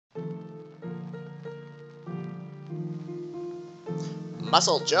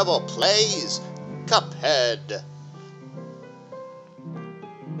Muscle Gerbil plays Cuphead.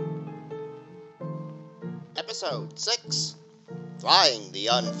 Episode 6, Flying the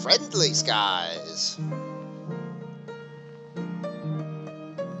Unfriendly Skies.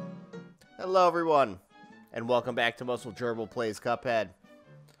 Hello everyone, and welcome back to Muscle Gerbil Plays Cuphead.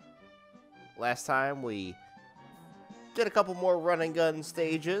 Last time we did a couple more run and gun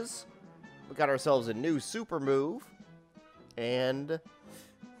stages. We got ourselves a new super move, and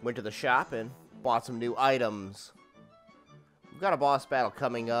went to the shop and bought some new items. We've got a boss battle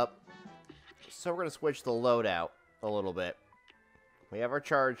coming up, so we're going to switch the loadout a little bit. We have our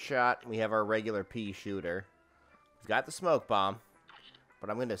charge shot, we have our regular pea shooter. We've got the smoke bomb,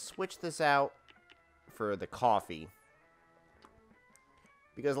 but I'm going to switch this out for the coffee.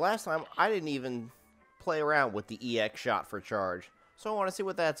 Because last time, I didn't even play around with the EX shot for charge. So I want to see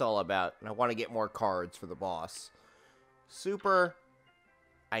what that's all about. And I want to get more cards for the boss. Super,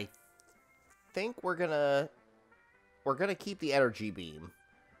 I think we're gonna keep the energy beam.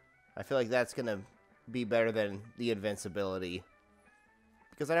 I feel like that's gonna be better than the invincibility.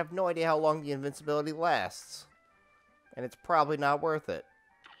 Because I have no idea how long the invincibility lasts. And it's probably not worth it.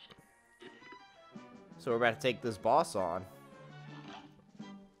 So we're about to take this boss on.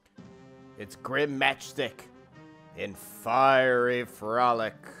 It's Grim Matchstick in Fiery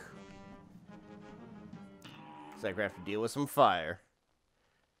Frolic. So I'm going to have to deal with some fire.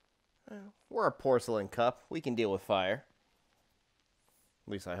 We're a porcelain cup. We can deal with fire.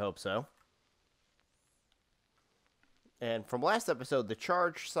 At least I hope so. And from last episode, the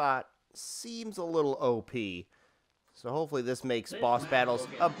charge shot seems a little OP. So hopefully this makes boss battles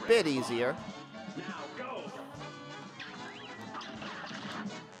a bit easier.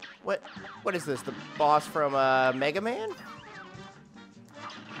 What is this? The boss from Mega Man?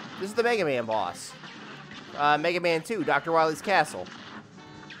 This is the Mega Man boss. Mega Man 2, Dr. Wily's Castle.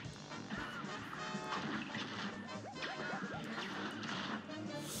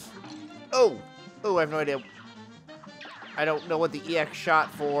 Oh, I have no idea. I don't know what the EX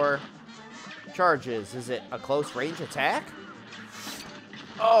shot for charge is. Is it a close range attack?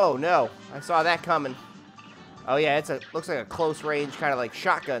 Oh no, I saw that coming. Oh yeah, looks like a close range, kind of like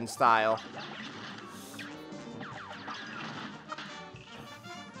shotgun style.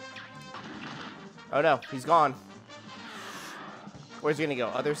 Oh no, he's gone. Where's he gonna go?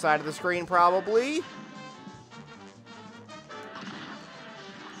 Other side of the screen, probably?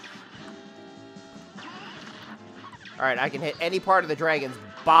 Alright, I can hit any part of the dragon's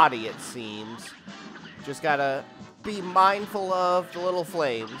body, it seems. Just gotta be mindful of the little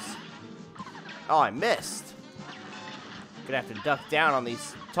flames. Oh, I missed. Gonna have to duck down on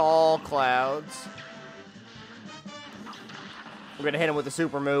these tall clouds. We're gonna hit him with a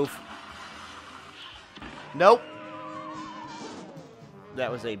super move. Nope.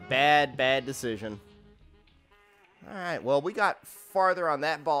 That was a bad decision. Alright, well, we got farther on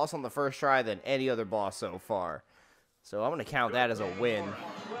that boss on the first try than any other boss so far. So I'm gonna count that as a win.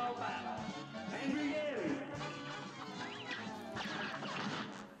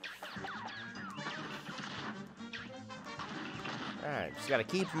 Alright, just gotta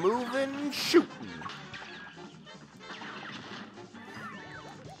keep moving, shooting.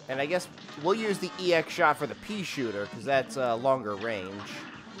 And I guess we'll use the EX shot for the pea shooter, because that's a longer range.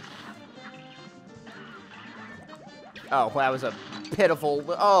 Oh, that was a pitiful...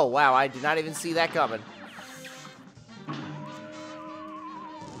 Oh, wow, I did not even see that coming.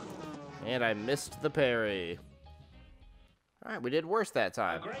 And I missed the parry. Alright, we did worse that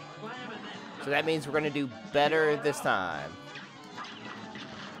time. So that means we're going to do better this time.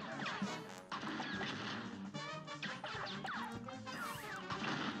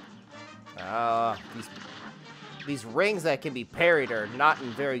 These rings that can be parried are not in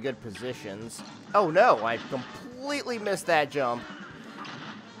very good positions. Oh no, I completely missed that jump.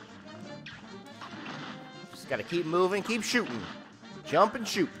 Just gotta keep moving, keep shooting. Jump and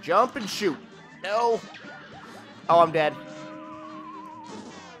shoot, jump and shoot. No. Oh, I'm dead.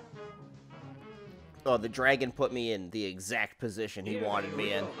 Oh, the dragon put me in the exact position he wanted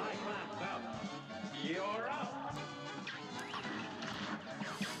me in.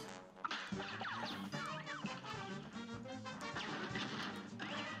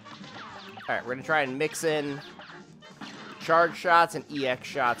 Alright, we're going to try and mix in charge shots and EX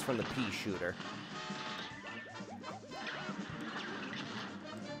shots from the pea shooter.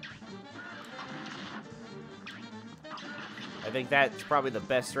 I think that's probably the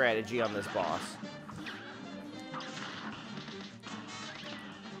best strategy on this boss.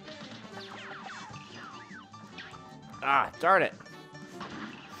 Ah, darn it.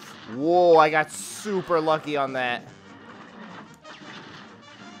 Whoa, I got super lucky on that.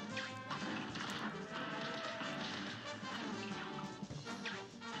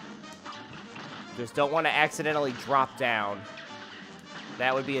 Just don't want to accidentally drop down.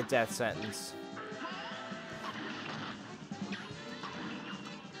 That would be a death sentence.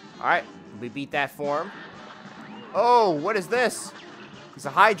 Alright, we beat that form. Oh, what is this? It's a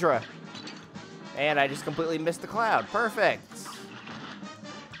Hydra. And I just completely missed the cloud. Perfect.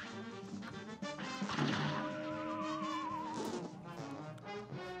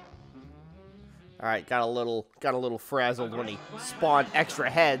 Alright, got a little frazzled when he spawned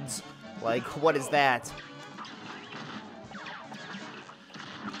extra heads. Like, what is that?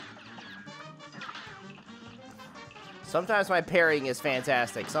 Sometimes my parrying is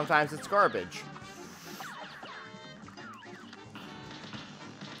fantastic. Sometimes it's garbage.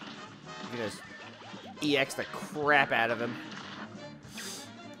 You can just EX the crap out of him.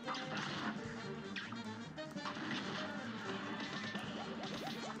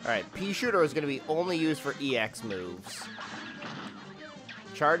 Alright, Pea Shooter is going to be only used for EX moves.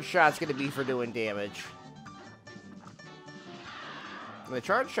 Charge Shot's going to be for doing damage. And the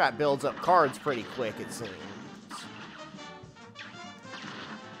Charge Shot builds up cards pretty quick, it seems.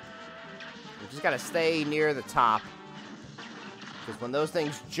 You just got to stay near the top. Because when those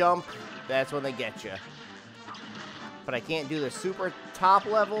things jump, that's when they get you. But I can't do the super top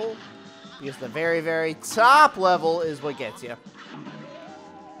level, because the very, very top level is what gets you.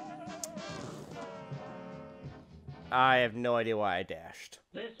 I have no idea why I dashed.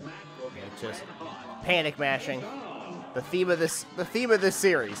 It's just panic mashing. The theme of this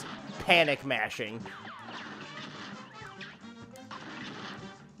series, panic mashing.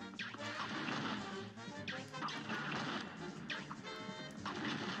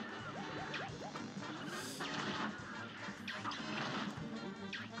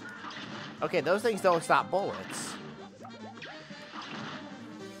 Okay, those things don't stop bullets.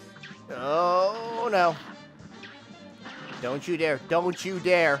 Oh, no. Don't you dare. Don't you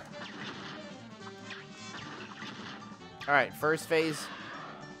dare. Alright, first phase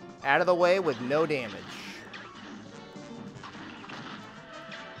out of the way with no damage.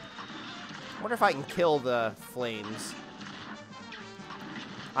 I wonder if I can kill the flames.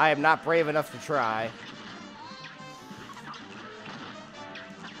 I am not brave enough to try.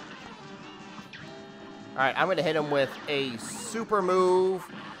 Alright, I'm going to hit him with a super move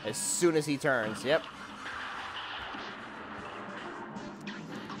as soon as he turns. Yep.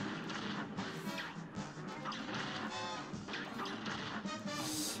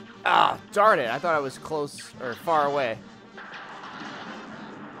 Ah, darn it. I thought I was close or far away.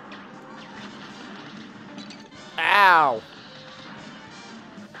 Ow.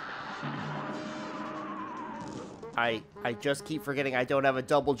 I just keep forgetting I don't have a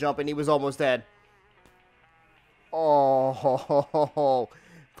double jump, and he was almost dead. Oh,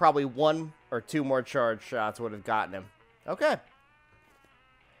 probably 1 or 2 more charge shots would have gotten him. Okay.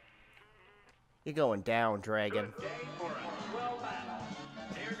 You're going down, Dragon.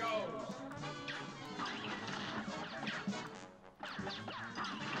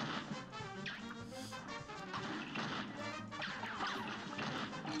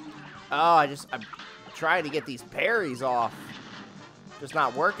 Oh, I'm trying to get these parries off. Just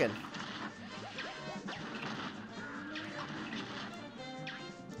not working.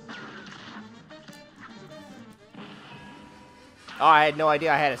 Oh, I had no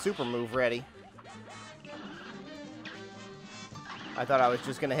idea I had a super move ready. I thought I was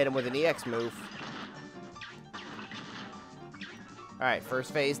just going to hit him with an EX move. Alright,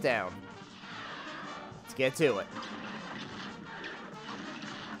 first phase down. Let's get to it.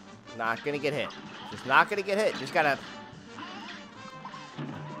 Not going to get hit. Just not going to get hit. Just got to...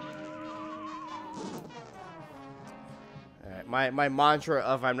 Alright, my mantra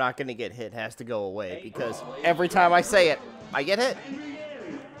of I'm not going to get hit has to go away, because every time I say it, I get hit.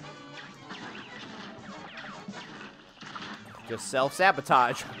 Just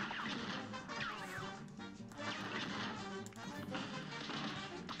self-sabotage.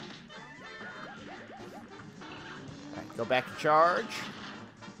 Alright, go back to charge.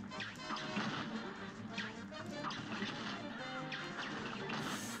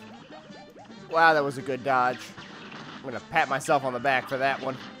 Wow, that was a good dodge. I'm gonna pat myself on the back for that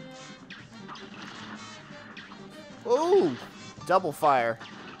one. Ooh, double fire.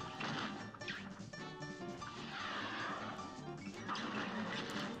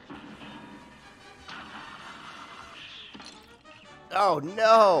 Oh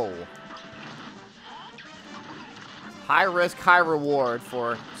no! High risk, high reward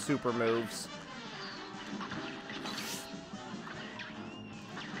for super moves.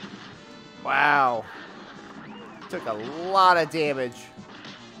 Wow. Took a lot of damage.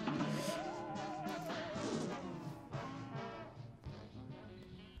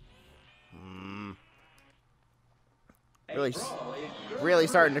 Really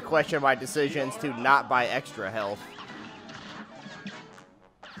starting to question my decisions to not buy extra health.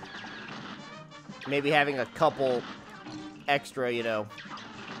 Maybe having a couple extra, you know,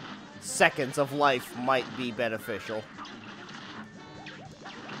 seconds of life might be beneficial.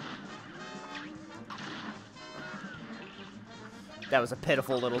 That was a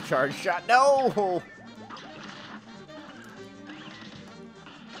pitiful little charge shot. No!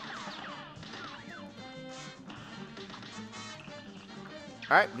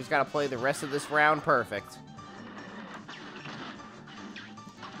 Alright, just gotta play the rest of this round perfect.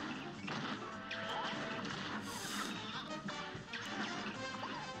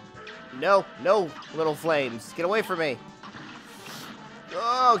 No, no, little flames. Get away from me.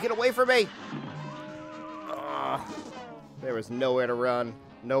 Oh, get away from me. Oh, there was nowhere to run,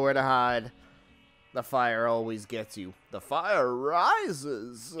 nowhere to hide. The fire always gets you. The fire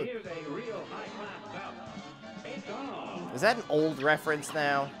rises. Here's a real high-class bout. It's on. Is that an old reference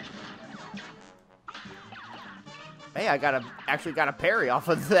now? Hey, I actually got a parry off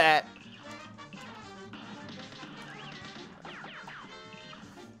of that.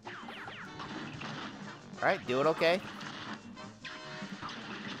 Alright, do it okay.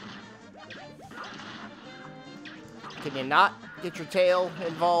 Can you not get your tail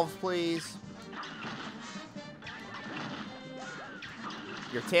involved, please?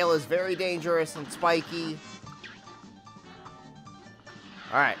 Your tail is very dangerous and spiky.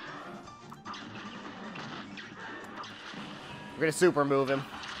 Alright. We're gonna super move him.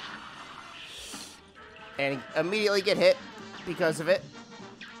 And immediately get hit because of it.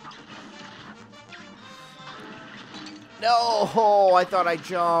 No! I thought I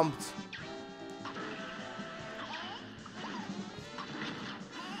jumped.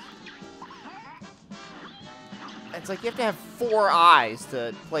 It's like you have to have 4 eyes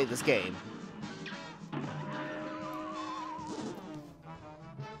to play this game.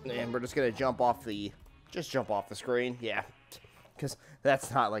 And we're just gonna jump off the screen, yeah, because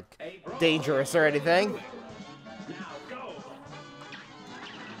that's not like dangerous or anything.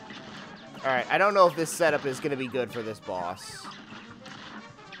 All right, I don't know if this setup is gonna be good for this boss.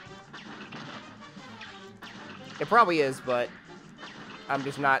 It probably is, but I'm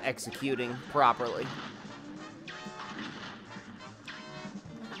just not executing properly.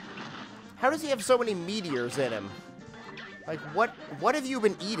 How does he have so many meteors in him? Like, what have you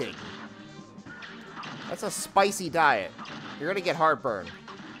been eating? That's a spicy diet. You're gonna get heartburn.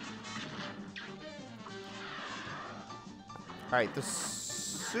 Alright, the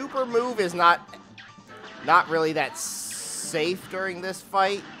super move is not really that safe during this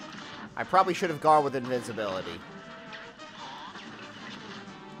fight. I probably should have gone with invincibility.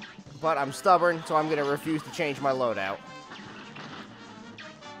 But I'm stubborn, so I'm gonna refuse to change my loadout.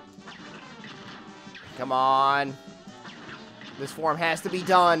 Come on. This form has to be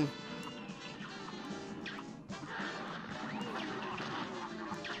done.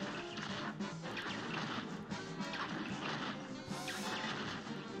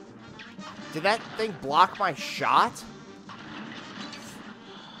 Did that thing block my shot?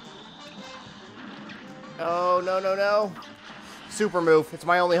 Oh, no, no, no. Super move. It's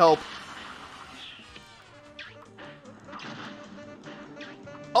my only hope.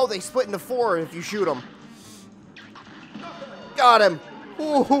 Oh, they split into 4 if you shoot them. Got him.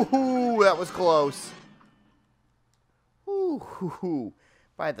 Ooh, that was close. Ooh,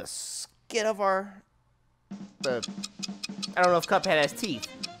 by the skin of our... I don't know if Cuphead has teeth.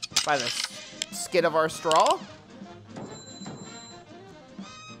 By the skin of our straw?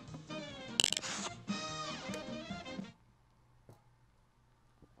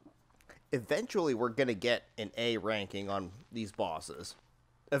 Eventually, we're gonna get an A ranking on these bosses.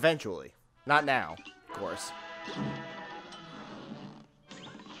 Eventually. Not now, of course.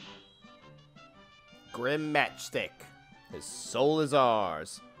 Grim Matchstick. His soul is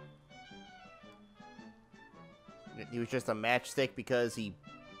ours. He was just a matchstick because he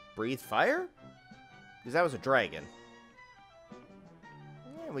breathed fire? Because that was a dragon.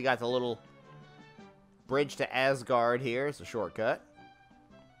 And we got the little bridge to Asgard here. It's a shortcut.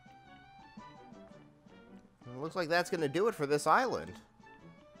 It looks like that's going to do it for this island.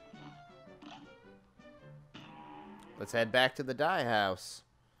 Let's head back to the dye house.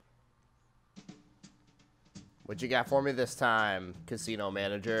 What you got for me this time, casino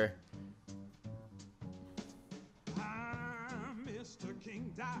manager? I'm Mr.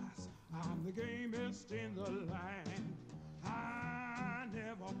 King Dice. I'm the gamest in the land. I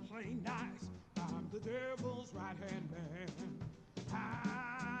never play nice. I'm the devil's right-hand man.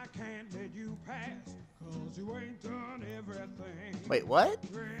 I can't let you pass, 'cause you ain't done everything. Wait, what?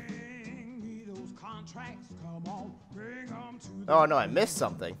 Bring me those contracts. Come on, bring 'em to the Oh, no, I missed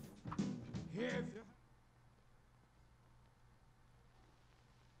something. if you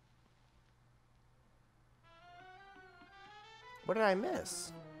What did I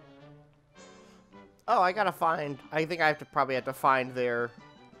miss? Oh, I gotta find... I think I probably have to find their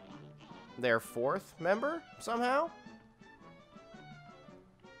fourth member somehow?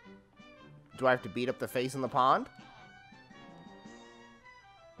 Do I have to beat up the face in the pond?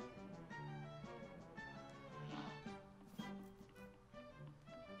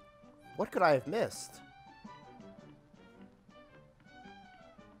 What could I have missed?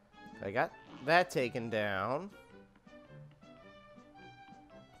 I got that taken down.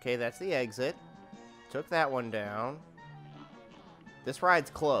 Okay, that's the exit. Took that one down. This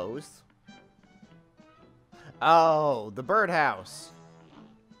ride's closed. Oh, the birdhouse.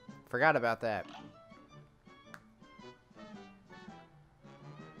 Forgot about that.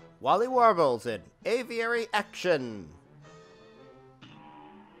 Wally Warbles in aviary action.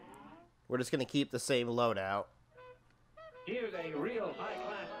 We're just gonna keep the same loadout. Here's a real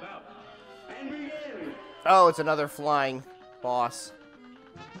high-class bout. And begin! Oh, it's another flying boss.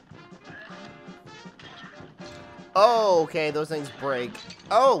 Oh, okay, those things break.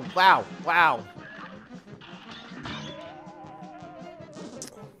 Oh, wow, wow.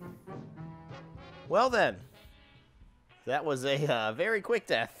 Well then, that was a very quick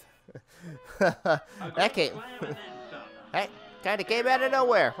death. That came, that kind of came out of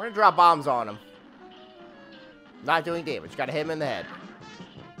nowhere. We're gonna drop bombs on him. Not doing damage. Got to hit him in the head.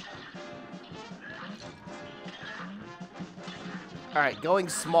 All right, going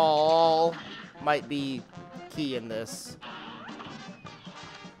small might be key in this.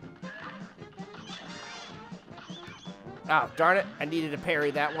 Oh, darn it. I needed to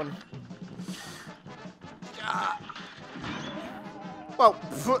parry that one. Whoa.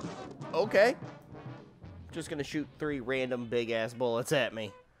 Okay. Just gonna shoot 3 random big-ass bullets at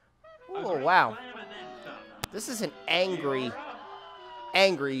me. Oh, wow. This is an angry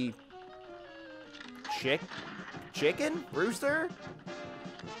chicken? Rooster?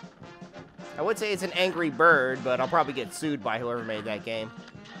 I would say it's an angry bird, but I'll probably get sued by whoever made that game.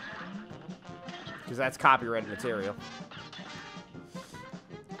 Because that's copyrighted material.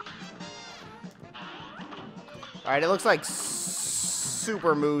 Alright, it looks like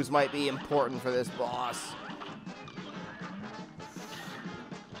super moves might be important for this boss.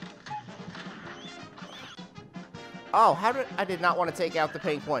 Oh, I did not want to take out the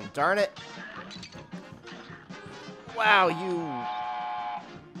pink one. Darn it. Wow,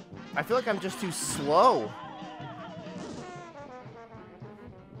 I feel like I'm just too slow.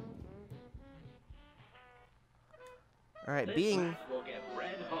 Alright, being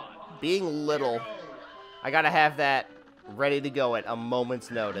little, I gotta have that ready to go at a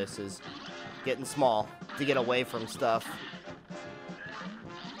moment's notice. Is getting small to get away from stuff.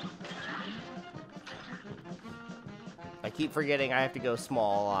 I keep forgetting I have to go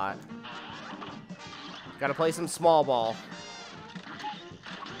small a lot. Gotta play some small ball.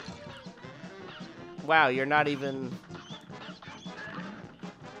 Wow, you're not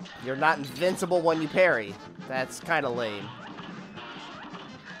invincible when you parry. That's kind of lame.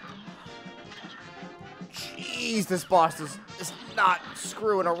 Jeez, this boss is not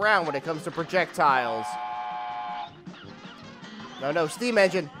screwing around when it comes to projectiles. No, steam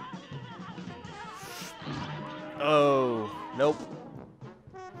engine. Oh, nope.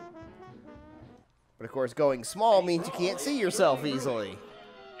 But of course, going small means you can't see yourself easily.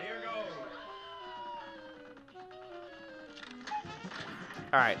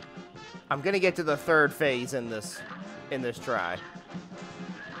 Alright. I'm gonna get to the 3rd phase in this try.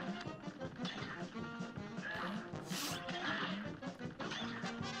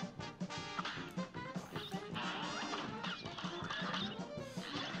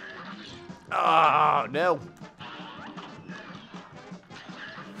 Oh, no.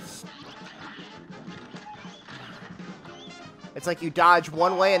 It's like you dodge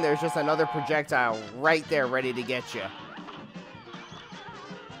one way and there's just another projectile right there ready to get you.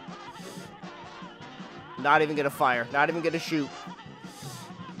 Not even gonna fire. Not even gonna shoot.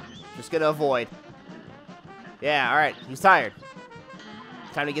 Just gonna avoid. Yeah, alright. He's tired.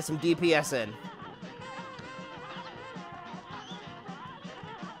 Time to get some DPS in.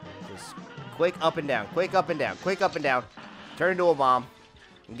 Just quick up and down. Quick up and down. Quick up and down. Turn into a bomb.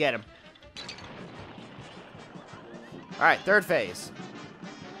 And get him. Alright, 3rd phase.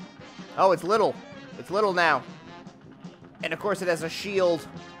 Oh, it's little. It's little now. And of course it has a shield.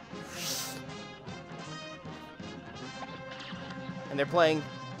 And they're playing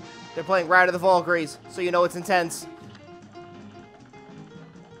Ride of the Valkyries, so you know it's intense.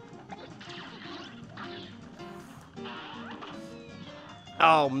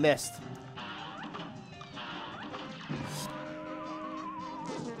 Oh, missed.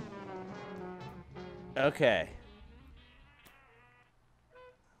 Okay.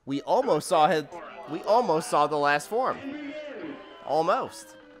 We almost saw the last form.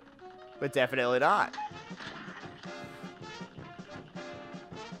 Almost. But definitely not.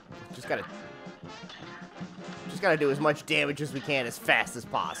 Just gotta do as much damage as we can as fast as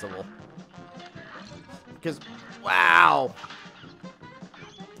possible. Because, wow.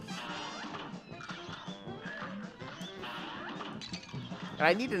 And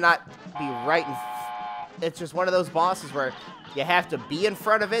I need to not be right in... It's just one of those bosses where you have to be in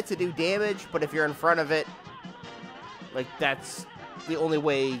front of it to do damage, but if you're in front of it, like, that's the only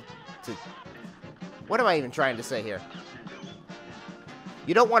way to... What am I even trying to say here?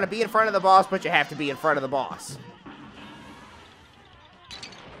 You don't want to be in front of the boss, but you have to be in front of the boss.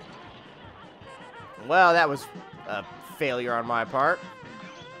 Well, that was a failure on my part.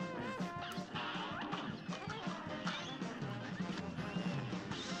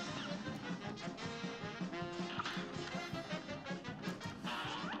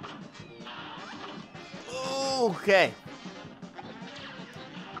 Okay.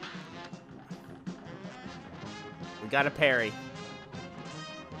 We got a parry.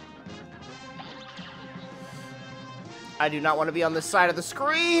 I do not want to be on this side of the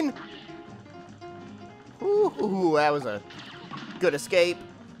screen. Ooh, that was a good escape.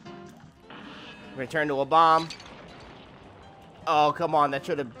 We're gonna turn to a bomb. Oh, come on. That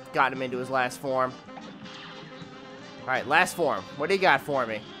should have gotten him into his last form. All right, last form. What do you got for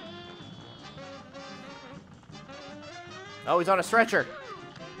me? Oh, he's on a stretcher.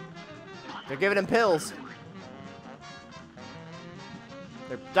 They're giving him pills.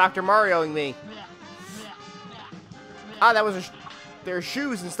 They're Dr. Marioing me. Ah, that was there's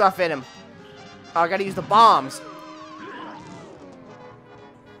shoes and stuff in him. Oh, I gotta use the bombs.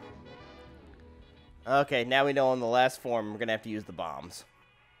 Okay, now we know on the last form we're gonna have to use the bombs.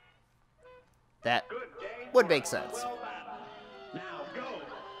 That would make sense. Now go.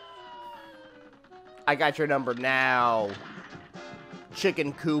 I got your number now.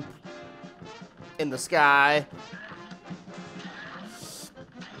 Chicken coop in the sky.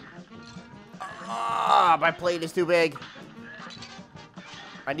 Ah, my plate is too big.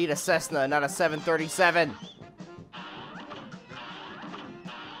 I need a Cessna, not a 737.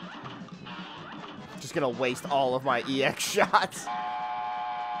 Just gonna waste all of my EX shots.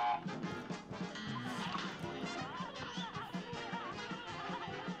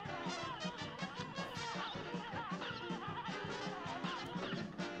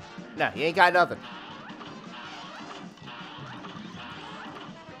 No, he ain't got nothing.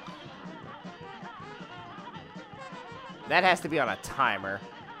 That has to be on a timer.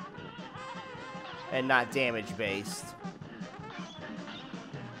 And not damage based.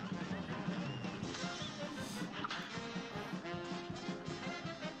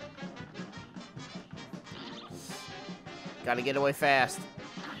 Gotta get away fast.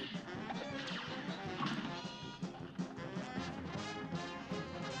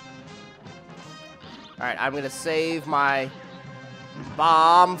 Alright, I'm gonna save my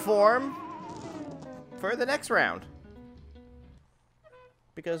bomb form for the next round.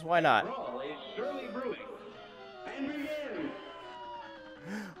 Because why not? Brawl is surely brewing. And begin.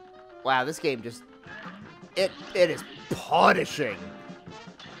 Wow, this game just... It is punishing.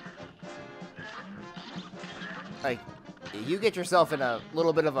 Like, you get yourself in a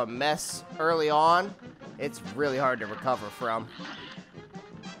little bit of a mess early on, it's really hard to recover from.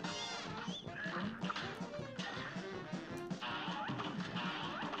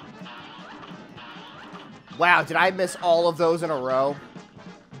 Wow, did I miss all of those in a row?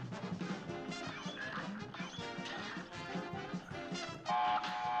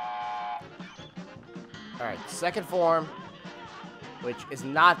 Alright, second form, which is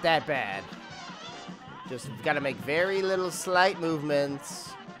not that bad. Just gotta make very little slight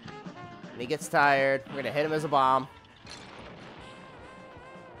movements. And he gets tired. We're gonna hit him as a bomb.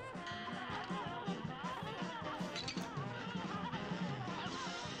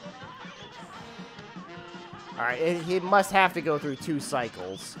 Alright, he must have to go through 2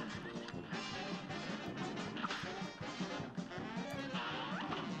 cycles.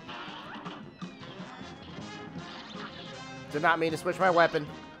 Did not mean to switch my weapon.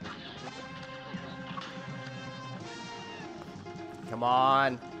 Come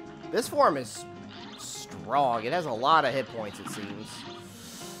on. This form is strong. It has a lot of hit points, it seems.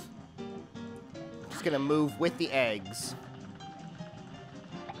 Just gonna move with the eggs.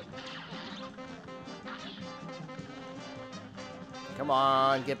 Come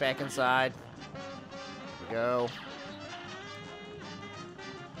on, get back inside. Here we go.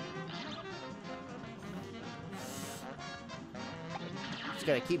 Just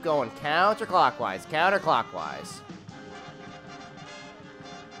gonna keep going counterclockwise, counterclockwise.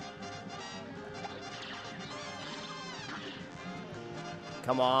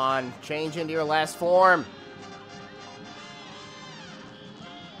 Come on, change into your last form.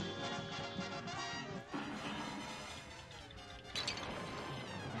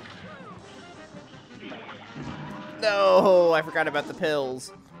 No, I forgot about the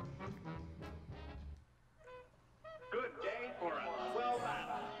pills. Good day for a swell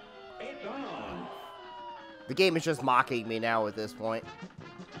battle. It's on. The game is just mocking me now at this point.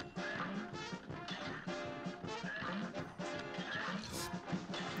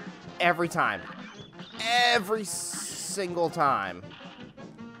 Every time. Every single time.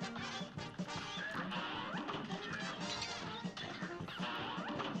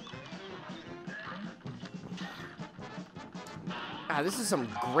 Ah, this is some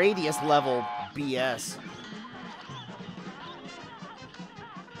Gradius level BS.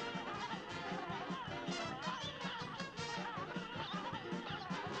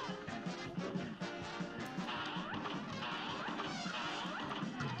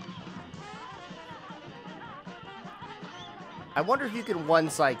 I wonder if you can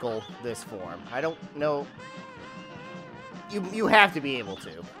one-cycle this form. I don't know. You have to be able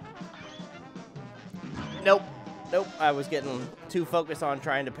to. Nope. Nope. I was getting too focused on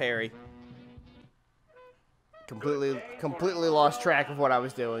trying to parry. Completely lost track of what I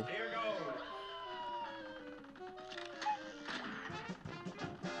was doing. Here goes.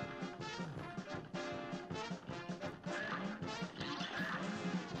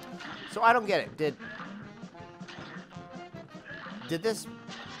 So I don't get it.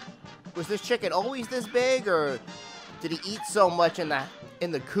 Was this chicken always this big, or did he eat so much in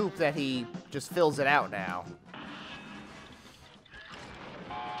the coop that he just fills it out now?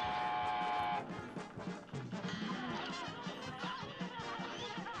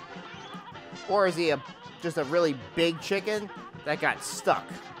 Or is he just a really big chicken that got stuck?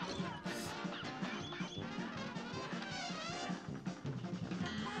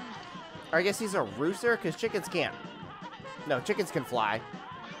 Or I guess he's a rooster, because chickens can't. No, chickens can fly.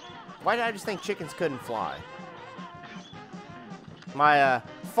 Why did I just think chickens couldn't fly? My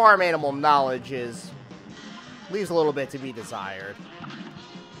farm animal knowledge leaves a little bit to be desired.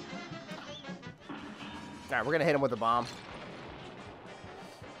 Alright, we're gonna hit him with a bomb.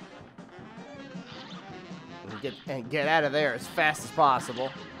 And get out of there as fast as possible.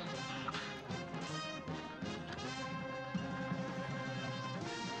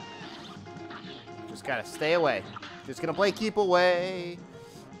 Just gotta stay away. Just gonna play keep away.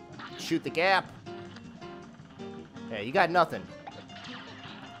 Shoot the gap. Yeah, you got nothing.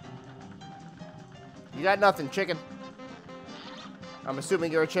 You got nothing, chicken. I'm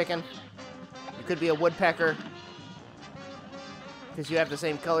assuming you're a chicken. You could be a woodpecker, because you have the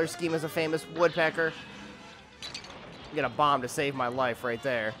same color scheme as a famous woodpecker. I'm gonna bomb to save my life right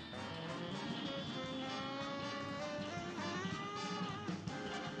there.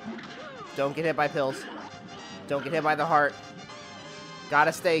 Don't get hit by pills. Don't get hit by the heart.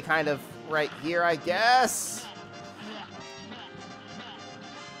 Gotta stay kind of right here, I guess.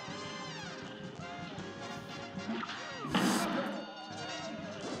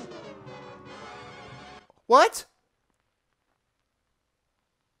 What?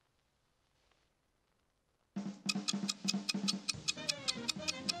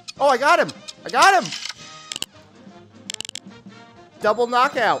 Oh, I got him! I got him! Double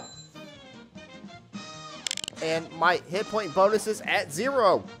knockout. And my hit point bonus is at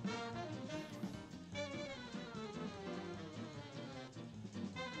 0.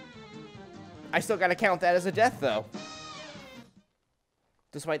 I still gotta count that as a death, though.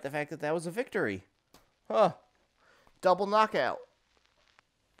 Despite the fact that that was a victory. Huh. Double knockout.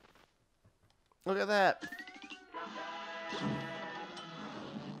 Look at that.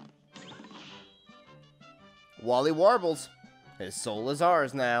 Wally warbles. His soul is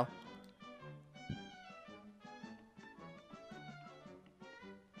ours now.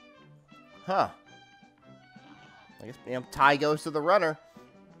 Huh. I guess, you know, tie goes to the runner.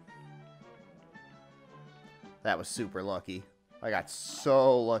 That was super lucky. I got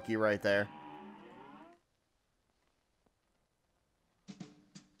so lucky right there.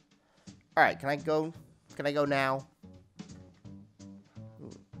 Alright, can I go? Can I go now?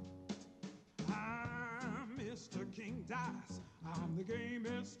 I'm Mr. King Dice. I'm the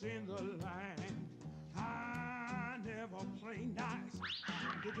gamest in the land. I never play nice.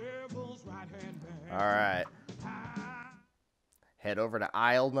 I'm the devil's right-hand man. Alright. Head over to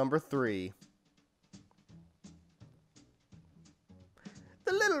aisle number 3.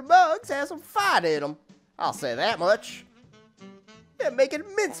 The little mugs have some fight in them. I'll say that much. They're making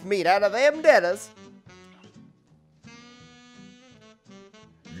mincemeat out of them debtors.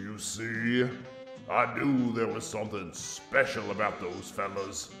 You see, I knew there was something special about those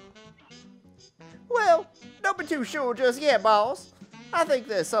fellas. Well, don't be too sure just yet, boss. I think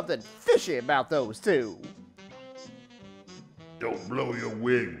there's something fishy about those two. Don't blow your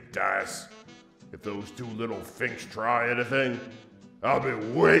wig, Dice. If those two little finks try anything, I'll be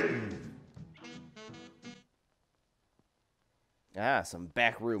waiting. Ah, some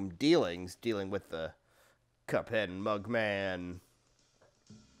backroom dealings dealing with the Cuphead and Mugman.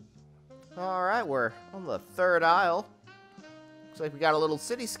 Alright, we're on the third isle. Looks like we got a little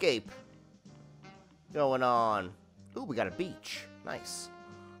cityscape going on. Ooh, we got a beach. Nice.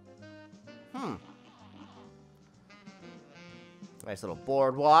 Nice little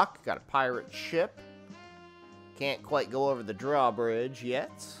boardwalk. Got a pirate ship. Can't quite go over the drawbridge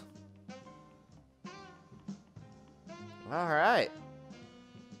yet. Alright.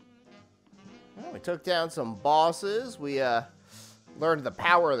 Well, we took down some bosses. We learned the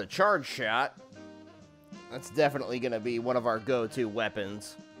power of the charge shot. That's definitely going to be one of our go-to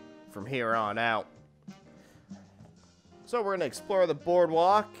weapons from here on out. So we're going to explore the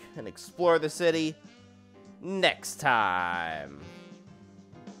boardwalk and explore the city next time.